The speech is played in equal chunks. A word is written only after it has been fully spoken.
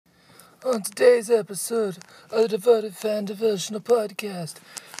On today's episode of the Devoted Fan Devotional Podcast,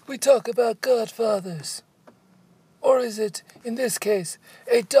 we talk about godfathers. Or is it, in this case,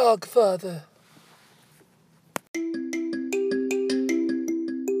 a dog father?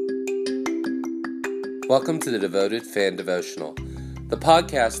 Welcome to the Devoted Fan Devotional, the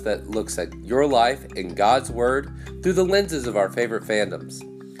podcast that looks at your life and God's Word through the lenses of our favorite fandoms.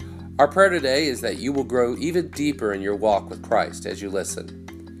 Our prayer today is that you will grow even deeper in your walk with Christ as you listen.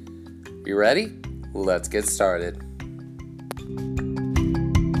 You ready? Let's get started.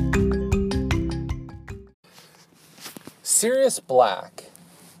 Sirius Black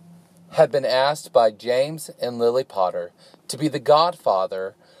had been asked by James and Lily Potter to be the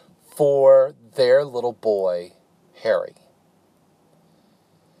godfather for their little boy, Harry.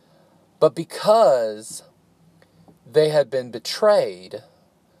 But because they had been betrayed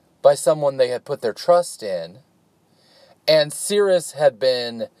by someone they had put their trust in, and Sirius had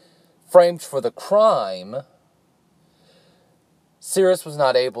been framed for the crime, Sirius was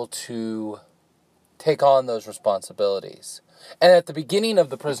not able to take on those responsibilities. And at the beginning of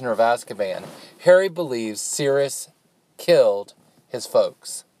The Prisoner of Azkaban, Harry believes Sirius killed his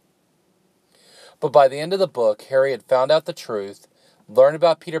folks. But by the end of the book, Harry had found out the truth, learned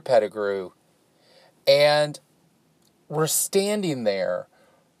about Peter Pettigrew, and we're standing there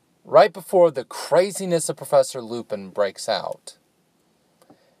right before the craziness of Professor Lupin breaks out.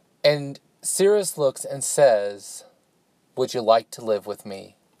 And Sirius looks and says, "Would you like to live with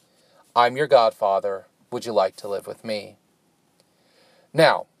me? I'm your godfather. Would you like to live with me?"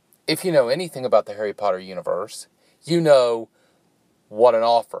 Now, if you know anything about the Harry Potter universe, you know what an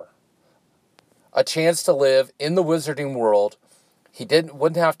offer. A chance to live in the wizarding world. He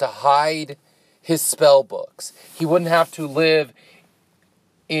wouldn't have to hide his spell books. He wouldn't have to live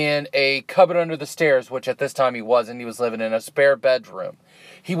in a cupboard under the stairs, which at this time he wasn't. He was living in a spare bedroom.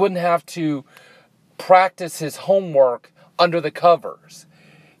 He wouldn't have to practice his homework under the covers.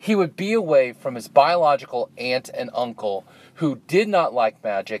 He would be away from his biological aunt and uncle who did not like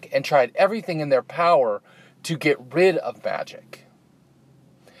magic and tried everything in their power to get rid of magic.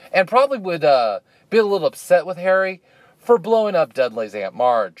 And probably would be a little upset with Harry for blowing up Dudley's Aunt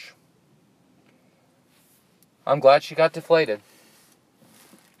Marge. I'm glad she got deflated.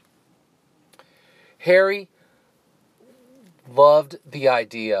 Harry loved the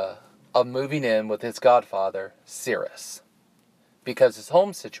idea of moving in with his godfather, Sirius, because his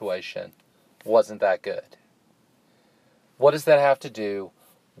home situation wasn't that good. What does that have to do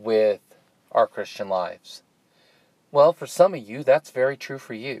with our Christian lives? Well, for some of you, that's very true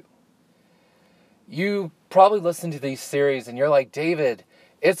for you. You probably listen to these series and you're like, "David,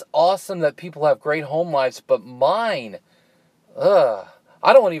 it's awesome that people have great home lives, but mine,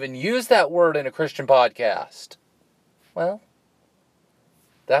 I don't want to even use that word in a Christian podcast." Well,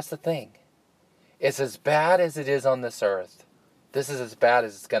 that's the thing. It's as bad as it is on this earth. This is as bad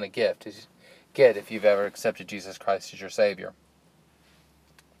as it's going to get if you've ever accepted Jesus Christ as your Savior.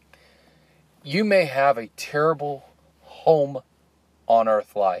 You may have a terrible home on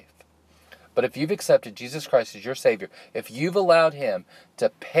earth life, but if you've accepted Jesus Christ as your Savior, if you've allowed Him to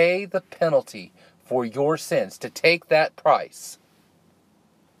pay the penalty for your sins, to take that price,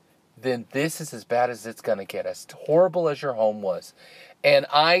 then this is as bad as it's going to get, as horrible as your home was. And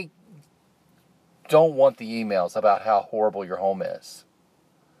I don't want the emails about how horrible your home is.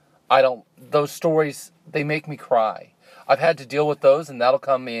 Those stories, they make me cry. I've had to deal with those, and that'll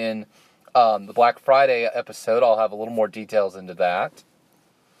come in the Black Friday episode. I'll have a little more details into that.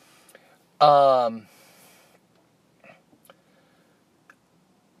 But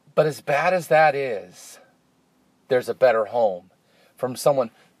as bad as that is, there's a better home from someone,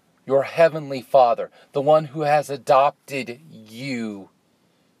 your heavenly Father, the one who has adopted you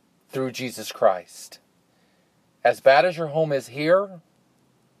through Jesus Christ. As bad as your home is here,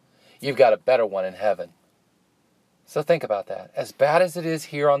 you've got a better one in heaven. So think about that. As bad as it is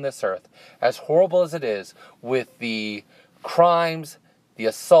here on this earth, as horrible as it is with the crimes, the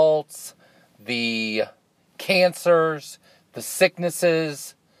assaults, the cancers, the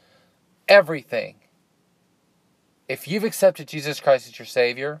sicknesses, everything. If you've accepted Jesus Christ as your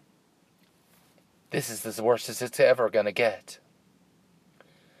Savior, this is the worst as it's ever going to get.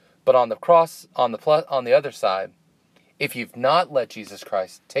 But on the other side, if you've not let Jesus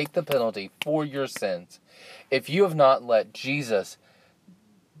Christ take the penalty for your sins, if you have not let Jesus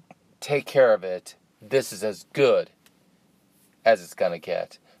take care of it, this is as good as it's going to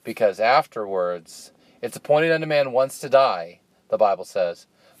get. Because afterwards, it's appointed unto man once to die, the Bible says.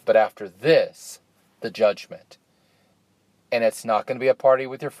 But after this, the judgment. And it's not going to be a party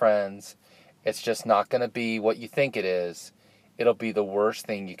with your friends. It's just not going to be what you think it is. it'll be the worst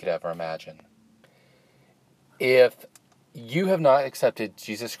thing you could ever imagine. If you have not accepted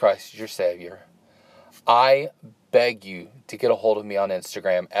Jesus Christ as your Savior, I beg you to get a hold of me on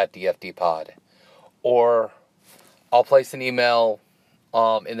Instagram at DFDpod. Or I'll place an email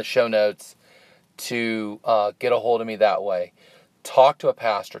in the show notes to get a hold of me that way. Talk to a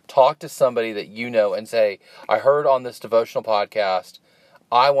pastor. Talk to somebody that you know and say, I heard on this devotional podcast,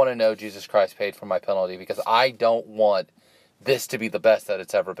 I want to know Jesus Christ paid for my penalty because I don't want this to be the best that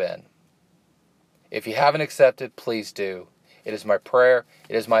it's ever been. If you haven't accepted, please do. It is my prayer.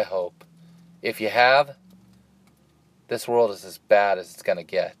 It is my hope. If you have, this world is as bad as it's going to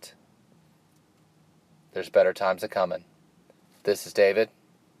get. There's better times a-coming. This is David,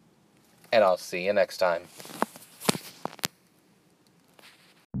 and I'll see you next time.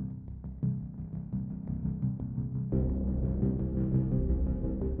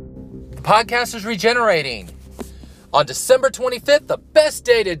 The podcast is regenerating. On December 25th, the best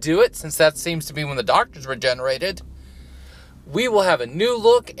day to do it, since that seems to be when the doctors regenerated, we will have a new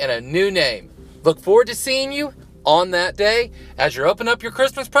look and a new name. Look forward to seeing you on that day. As you open up your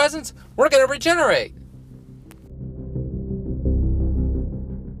Christmas presents, we're going to regenerate.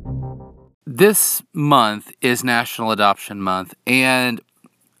 This month is National Adoption Month, and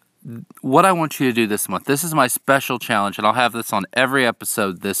what I want you to do this month, this is my special challenge, and I'll have this on every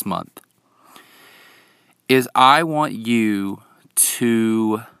episode this month, is I want you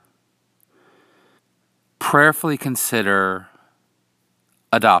to prayerfully consider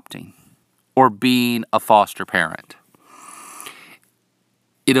adopting or being a foster parent.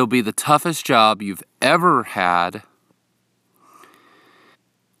 It'll be the toughest job you've ever had,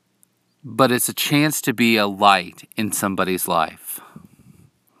 but it's a chance to be a light in somebody's life.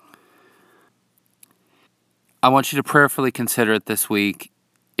 I want you to prayerfully consider it this week.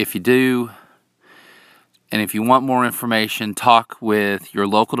 If you do, and if you want more information, talk with your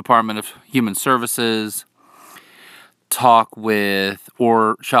local Department of Human Services, talk with,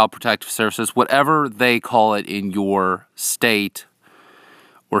 or Child Protective Services, whatever they call it in your state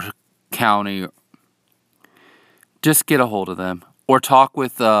or county. Just get a hold of them. Or talk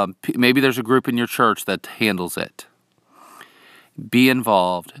with, maybe there's a group in your church that handles it. Be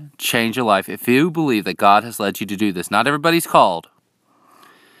involved. Change your life. If you believe that God has led you to do this, not everybody's called,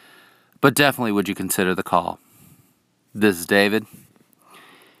 but definitely would you consider the call. This is David,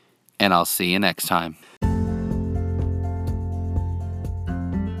 and I'll see you next time.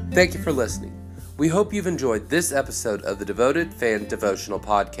 Thank you for listening. We hope you've enjoyed this episode of the Devoted Fan Devotional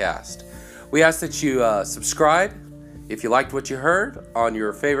Podcast. We ask that you subscribe if you liked what you heard on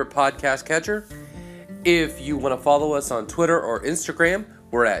your favorite podcast catcher. If you want to follow us on Twitter or Instagram,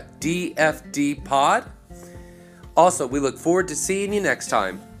 we're at DFDpod. Also, we look forward to seeing you next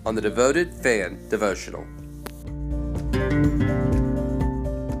time on the Devoted Fan Devotional.